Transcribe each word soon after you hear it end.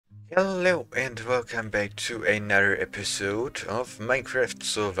Hello and welcome back to another episode of Minecraft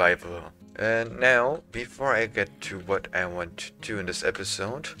Survival. And now, before I get to what I want to do in this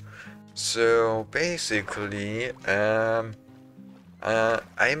episode, so basically, I'm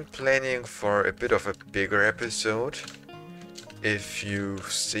planning for a bit of a bigger episode. If you've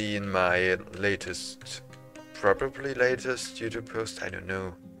seen my latest, probably latest YouTube post, I don't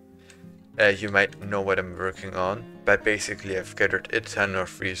know. You might know what I'm working on, but basically I've gathered a ton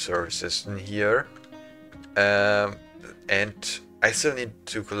of resources in here. And I still need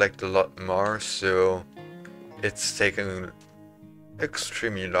to collect a lot more, so it's taking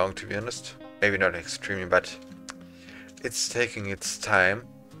extremely long, to be honest. Maybe not extremely, but it's taking its time.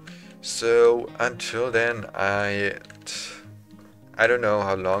 So until then, I don't know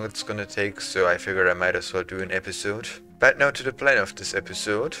how long it's gonna take, so I figured I might as well do an episode. But now to the plan of this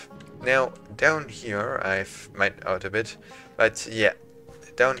episode. Now, down here, I've mined out a bit, but yeah,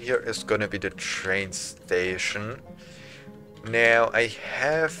 down here is gonna be the train station. Now, I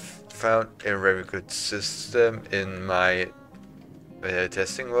have found a very good system in my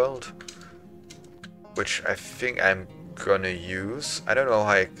testing world, which I think I'm gonna use. I don't know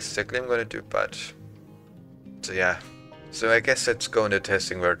how exactly I'm gonna do, but so yeah. So I guess let's go in the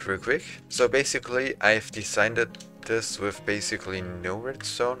testing world real quick. So basically, I've designed this with basically no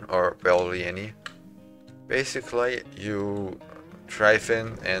redstone, or barely any. Basically, you drive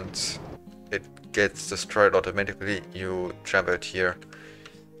in and it gets destroyed automatically. You jump out here.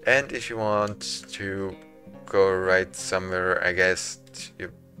 And if you want to go right somewhere, I guess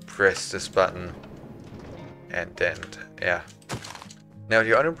you press this button. And then, yeah. Now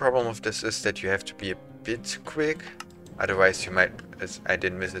the only problem with this is that you have to be a bit quick. Otherwise you might... I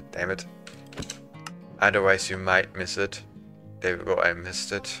didn't miss it, damn it. Otherwise you might miss it. There we go, I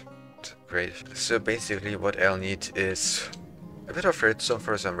missed it. Great. So basically what I'll need is a bit of redstone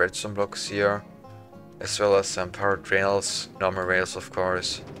for some redstone blocks here. As well as some powered rails, normal rails of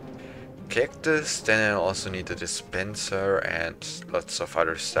course. Cactus, then I'll also need a dispenser and lots of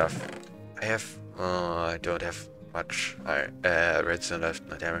other stuff. I don't have much redstone left,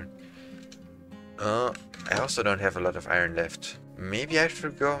 not iron. I also don't have a lot of iron left. Maybe I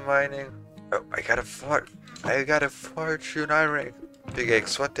should go mining. Oh, I got a fortune iron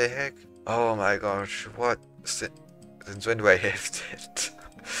pickaxe, what the heck? Oh my gosh, what? Since when do I have that?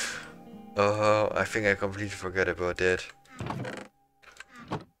 Oh, I think I completely forgot about that.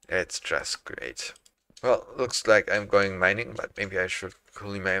 It's just great. Well, looks like I'm going mining, but maybe I should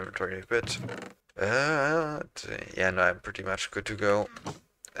cool my inventory a bit. Yeah, no, I'm pretty much good to go.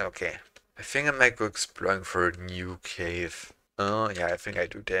 Okay. I think I might go exploring for a new cave. Oh, yeah, I think I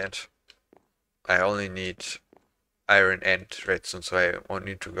do that. I only need iron and redstone, so I won't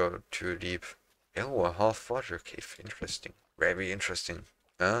need to go too deep. Oh, a half water cave. Interesting. Very interesting.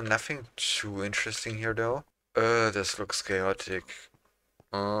 Nothing too interesting here, though. This looks chaotic.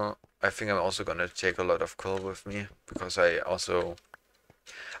 I think I'm also gonna take a lot of coal with me, because I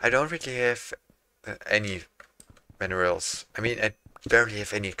don't really have any minerals. I mean, I barely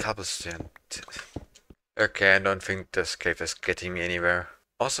have any cobblestone. Okay, I don't think this cave is getting me anywhere.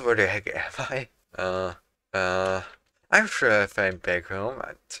 Also, where the heck am I? I'm sure if I'm back home,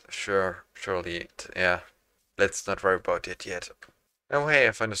 surely, yeah. Let's not worry about it yet. Oh hey,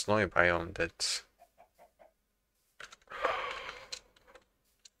 I found a snowy biome that's...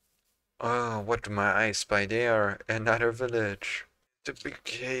 Oh, what do my eyes spy there? Another village. The big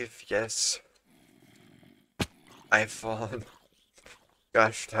cave, yes. I fallen.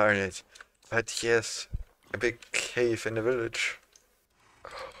 Gosh darn it. But yes, a big cave in the village.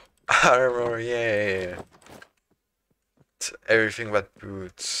 Armor, yay! It's everything but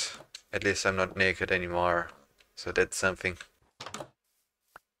boots. At least I'm not naked anymore. So that's something.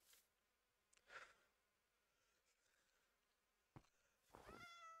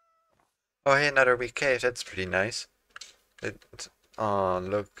 Oh hey, another big cave, that's pretty nice. Oh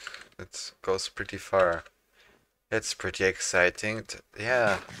look, it goes pretty far. That's pretty exciting.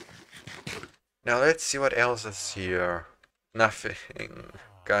 Yeah. Now let's see what else is here. Nothing.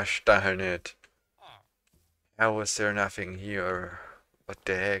 Gosh darn it. How was there nothing here? What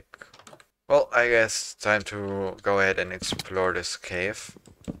the heck? Well, I guess time to go ahead and explore this cave.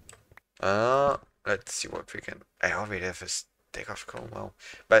 Let's see what we can... I already have a stack of coal now.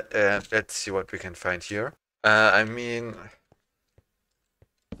 But let's see what we can find here. I mean...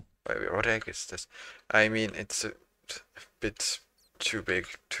 Wait, what the heck is this? I mean, it's a bit too big,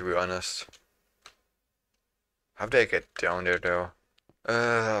 to be honest. How do I get down there, though?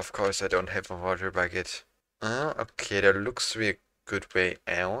 Of course I don't have a water bucket. Okay, that looks to be a good way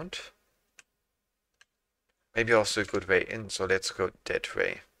out. Maybe also a good way in, so let's go that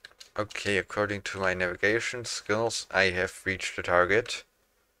way. Okay, according to my navigation skills, I have reached the target.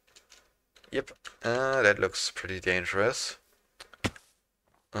 Yep, that looks pretty dangerous.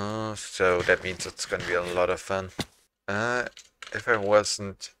 So that means it's gonna be a lot of fun. If I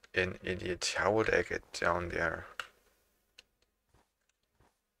wasn't an idiot, how would I get down there?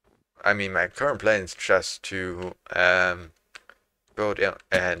 I mean, my current plan is just to build,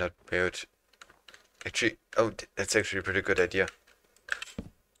 not build. Actually, oh, that's actually a pretty good idea.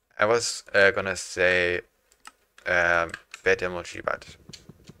 I was gonna say bad emoji, but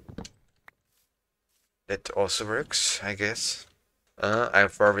that also works, I guess. I'll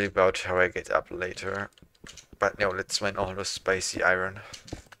worry about how I get up later. But no, let's mine all the spicy iron.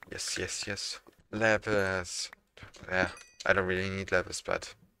 Yes, yes, yes. Lapis. Yeah, I don't really need lapis,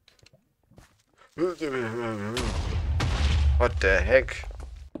 but... What the heck?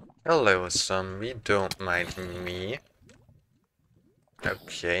 Hello, zombie, don't mind me.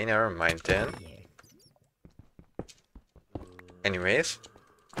 Okay, never mind then. Anyways.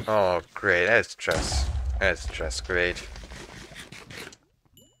 Oh, great, that's just great.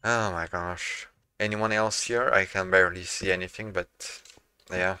 Oh my gosh. Anyone else here? I can barely see anything, but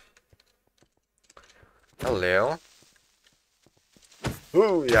yeah. Hello.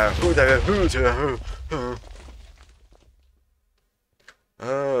 Ooh, yeah,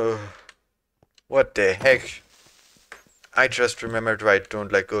 oh, what the heck? I just remembered I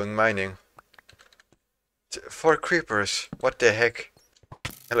don't like going mining. For creepers, what the heck?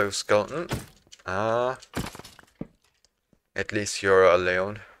 Hello, skeleton. At least you're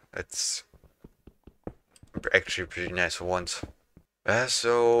alone. That's actually pretty nice for once.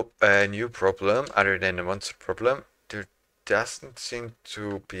 So, a new problem, other than the monster problem, there doesn't seem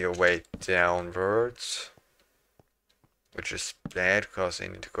to be a way downwards. Which is bad, because I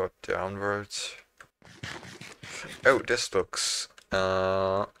need to go downwards. Oh, this looks...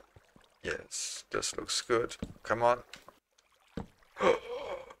 yes, this looks good. Come on.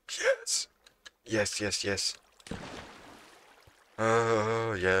 Yes! Yes, yes, yes.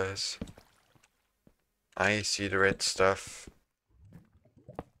 Oh, yes. I see the red stuff.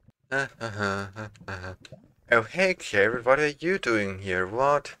 Oh, hey, Carrot, what are you doing here?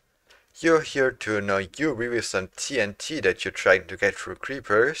 What? You're here to annoy you with some TNT that you're trying to get through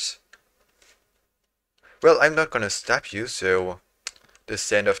creepers. Well, I'm not gonna stop you, so... this is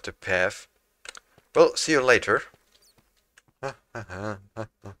the end of the path. Well, see you later.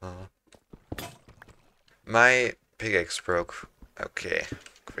 My pickaxe broke. Okay,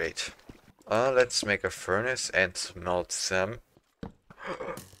 great. Let's make a furnace and smelt some.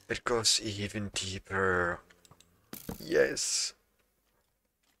 It goes even deeper. Yes.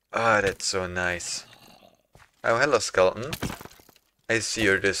 Ah, that's so nice. Oh, hello, skeleton. I see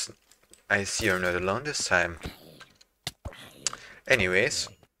you're not alone this time. Anyways,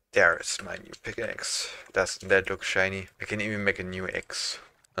 there's my new pickaxe. Doesn't that look shiny? I can even make a new axe.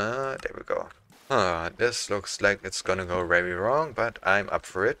 There we go. This looks like it's gonna go very wrong, but I'm up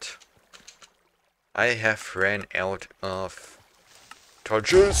for it. I have ran out of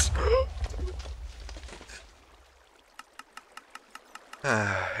torches.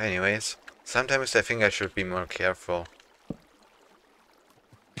 Anyways, sometimes I think I should be more careful.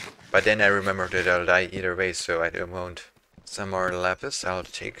 But then I remember that I'll die either way, so I won't. Some more lapis, I'll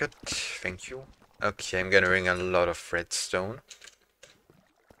take it. Thank you. Okay, I'm gonna bring a lot of redstone.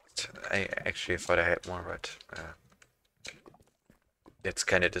 I actually thought I had more, but it's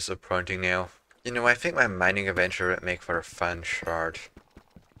kinda disappointing now. You know, I think my mining adventure would make for a fun shard.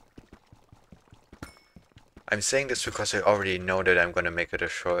 I'm saying this because I already know that I'm gonna make it a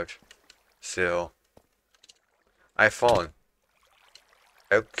short. So... I've fallen.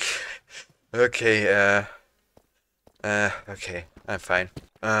 Okay. Okay, okay, I'm fine.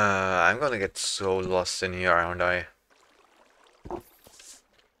 I'm gonna get so lost in here, aren't I?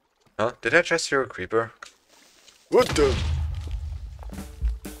 Huh? Did I just hear a creeper? What the?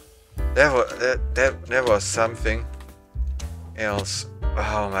 That was something else.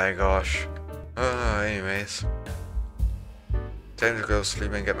 Oh my gosh. Anyways. Time to go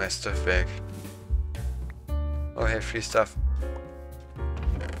sleep and get my stuff back. Oh, hey, free stuff.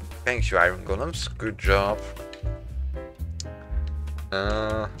 Thank you, Iron Golems. Good job.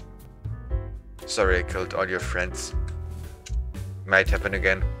 Sorry I killed all your friends. Might happen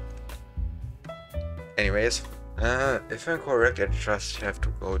again. Anyways, if I'm correct, I just have to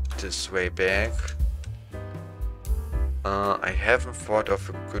go this way back. I haven't thought of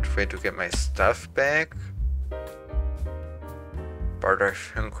a good way to get my stuff back. But I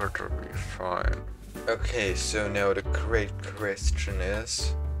think it'll be fine. Okay, so now the great question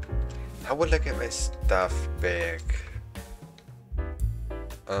is... how will I get my stuff back?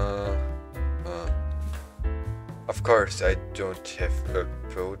 uh. Of course, I don't have a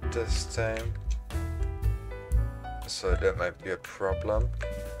boat this time, so that might be a problem.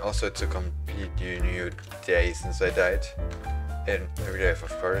 Also, it's a completely new day since I died. In real life,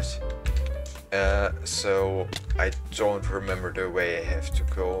 of course. So I don't remember the way I have to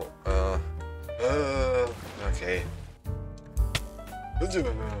go. Okay.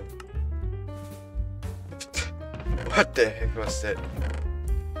 What the heck was that?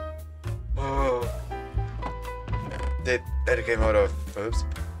 Oh, that came out of. Oops.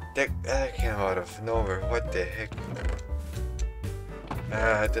 That came out of nowhere. What the heck?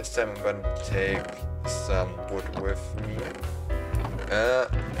 This time I'm gonna take some wood with me.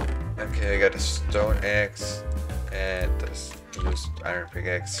 Okay, I got a stone axe and this used iron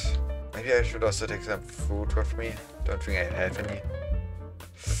pickaxe. Maybe I should also take some food with me. Don't think I have any.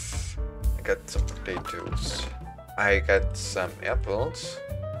 I got some potatoes. I got some apples.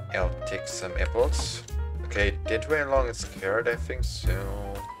 I'll take some apples. Okay, that way along is carrot, I think so.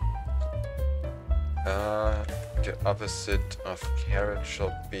 The opposite of carrot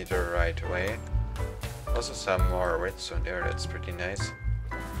shall be the right way. Also some more redstone there, that's pretty nice.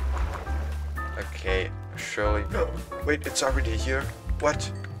 Okay, surely. Wait, it's already here?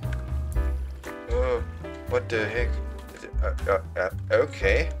 What? Oh, what the heck?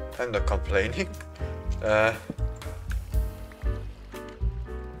 Okay, I'm not complaining.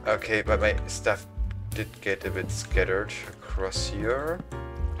 Okay, but my stuff did get a bit scattered across here.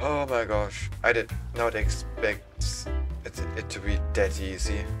 Oh my gosh, I did not expect it to be that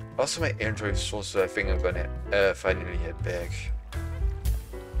easy. Also, my inventory is full, so I think I'm gonna finally head back.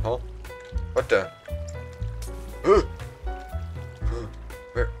 Huh? What the?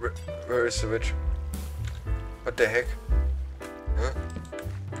 Where is the witch? What the heck? Huh?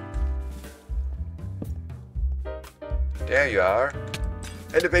 There you are.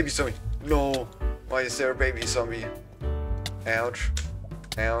 And the baby zombie. No. Why is there a baby zombie? Ouch.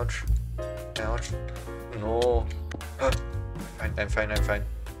 Ouch. Ouch. No. Huh. I'm fine.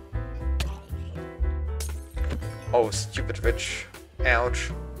 Oh, stupid witch.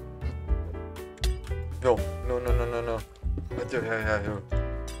 Ouch. No. What the hell?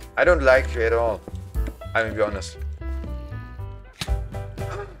 I don't like you at all. I'm gonna be honest.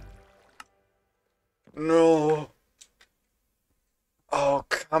 No. Oh,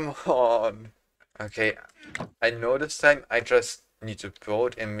 come on. Okay, I know this time I just need a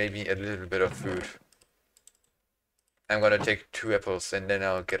boat and maybe a little bit of food. I'm gonna take 2 apples and then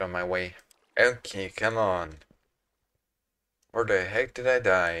I'll get on my way. Okay, come on. Where the heck did I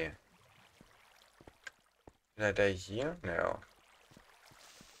die? Did I die here? No.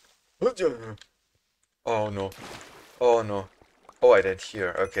 Oh no. Oh no. Oh, I died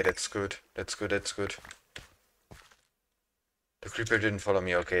here. Okay, that's good. That's good. The creeper didn't follow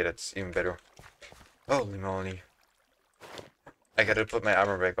me. Okay, that's even better. Holy moly. I gotta put my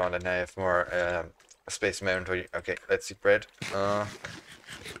armor back on and I have more space in my inventory. Okay, let's eat bread.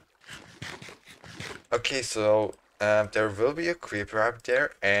 Okay, so there will be a creeper up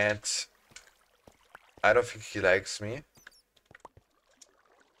there and I don't think he likes me.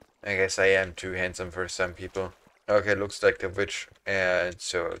 I guess I am too handsome for some people. Okay, looks like the witch and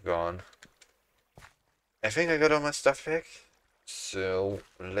so gone. I think I got all my stuff back. So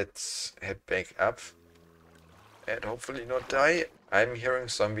let's head back up and hopefully not die. I'm hearing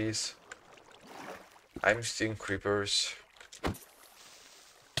zombies. I'm seeing creepers.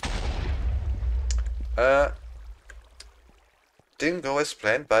 Didn't go as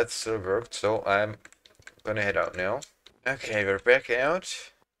planned, but still worked, so I'm gonna head out now. Okay, we're back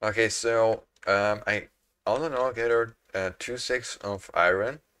out. Okay, so I all in all gathered 2 stacks of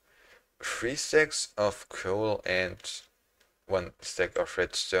iron, 3 stacks of coal, and 1 stack of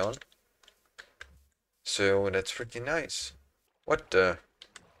redstone. So that's pretty nice. What the?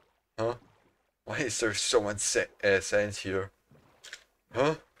 Huh? Why is there so much sand here?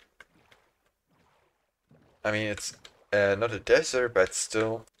 Huh? I mean, it's not a desert, but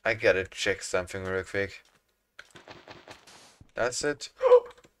still. I gotta check something real quick. That's it.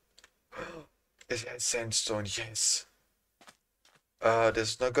 It has sandstone, yes. This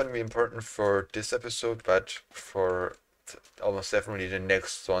is not gonna be important for this episode, but for almost definitely the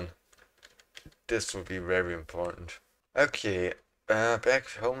next one. This will be very important. Okay, back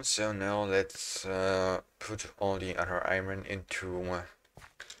home, so now let's put all the other iron into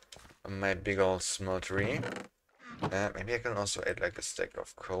my big old smeltery. Maybe I can also add like a stack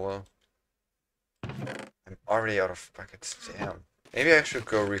of coal. I'm already out of buckets, damn. Maybe I should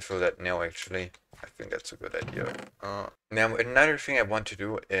go refill that now actually. I think that's a good idea. Now another thing I want to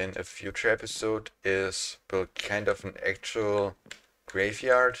do in a future episode is build kind of an actual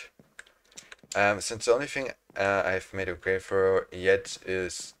graveyard. Since the only thing I've made a grave for yet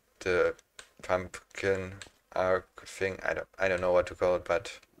is the pumpkin arc thing. I don't know what to call it,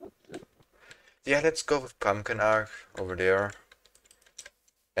 but yeah, let's go with pumpkin arc over there.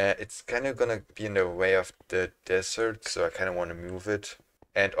 It's kind of gonna be in the way of the desert, so I kind of want to move it.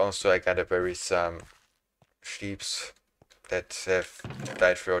 And also I gotta bury some sheeps that have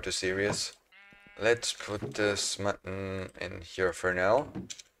died throughout the series. Let's put this mutton in here for now.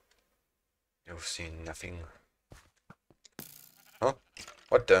 You've seen nothing. Huh?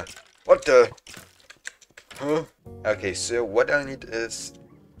 What the? What the? Huh? Okay, so what I need is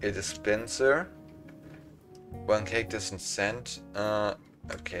a dispenser, 1 cactus and sand.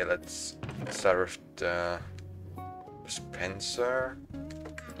 Okay, let's start with the dispenser.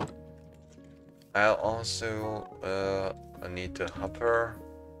 I'll also need the hopper,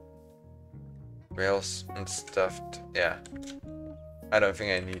 rails and stuff. Yeah, I don't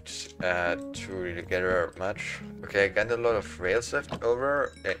think I need to really gather much. Okay, I got a lot of rails left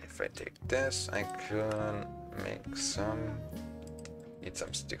over. And if I take this, I can make some. Need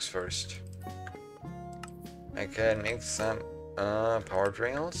some sticks first. I can make some powered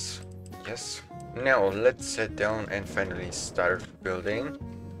rails. Yes. Now let's sit down and finally start building.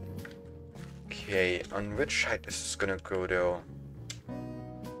 Okay, on which side is this gonna go though?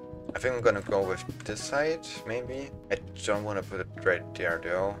 I think I'm gonna go with this side, maybe. I don't want to put it right there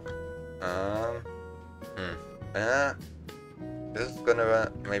though. This is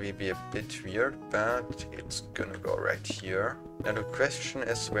gonna maybe be a bit weird, but it's gonna go right here. Now the question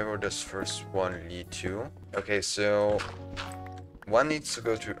is where will this first one lead to? Okay, so one needs to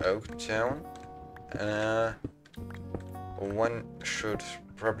go to Oaktown. One should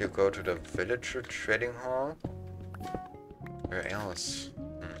probably go to the villager trading hall. Where else?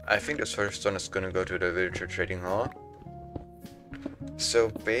 I think this first one is gonna go to the villager trading hall. So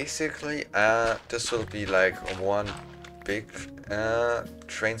basically, this will be like one big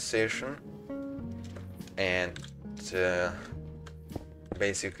train station, and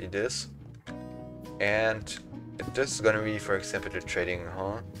basically this. And this is gonna be, for example, the trading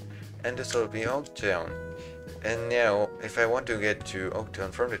hall, and this will be Oaktown. And now, if I want to get to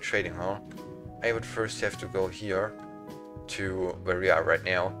Oaktown from the trading hall, I would first have to go here to where we are right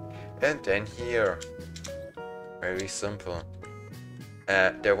now, and then here. Very simple.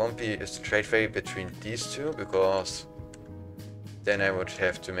 There won't be a straight way between these two, because then I would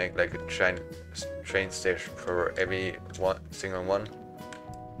have to make like a giant train station for every single one.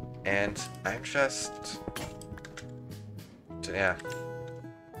 And I'm just... yeah.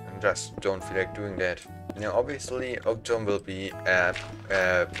 I just don't feel like doing that. Now obviously Oaktown will be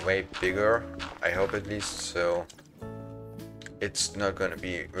way bigger, I hope at least, so it's not gonna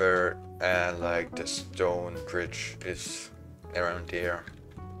be where like the stone bridge is around there.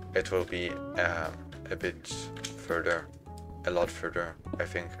 It will be a bit further, a lot further, I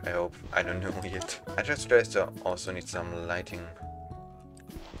think, I hope, I don't know yet. I just realized I also need some lighting.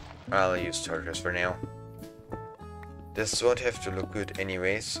 I'll use torches for now. This won't have to look good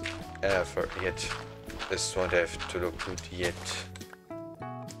anyways, for yet. This won't have to look good yet.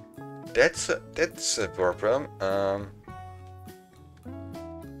 That's a problem.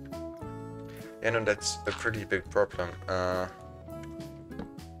 Yeah, no, that's a pretty big problem.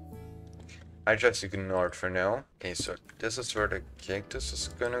 I just ignore it for now. Okay, so this is where the cactus is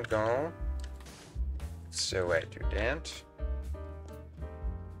gonna go. So I do that.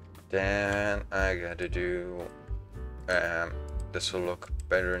 Then I gotta do... this will look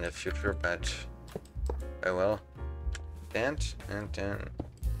better in the future, but... oh well. And then...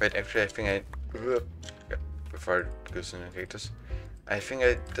 wait, actually I think I... before it goes in the cactus. I think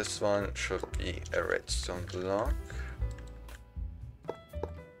this one should be a redstone block.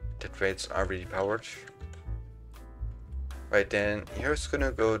 That raid's already powered. Right, then here's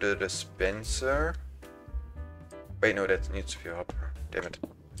gonna go the dispenser. Wait, no, that needs to be a hopper. Damn it.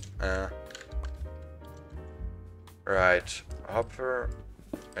 Right, hopper,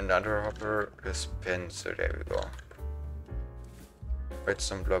 another hopper, dispenser, there we go.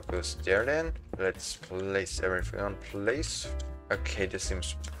 Redstone block goes there then. Let's place everything on place. Okay, this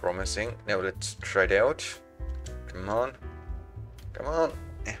seems promising. Now let's try it out. Come on. Come on.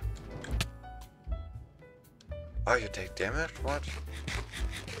 Oh, you take damage? What?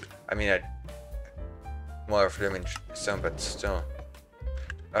 I mean, more of damage some, but still.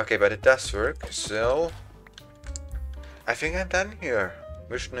 Okay, but it does work, so... I think I'm done here.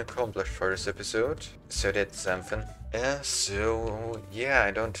 Mission accomplished for this episode. So that's something. So yeah,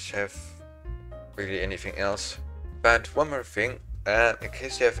 I don't have really anything else. But one more thing, in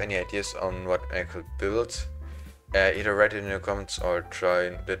case you have any ideas on what I could build, Either write it in the comments or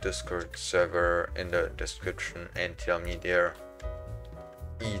join the Discord server in the description and tell me there.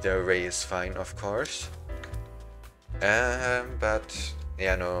 Either way is fine, of course. But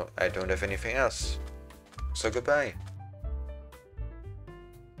yeah, no, I don't have anything else. So goodbye.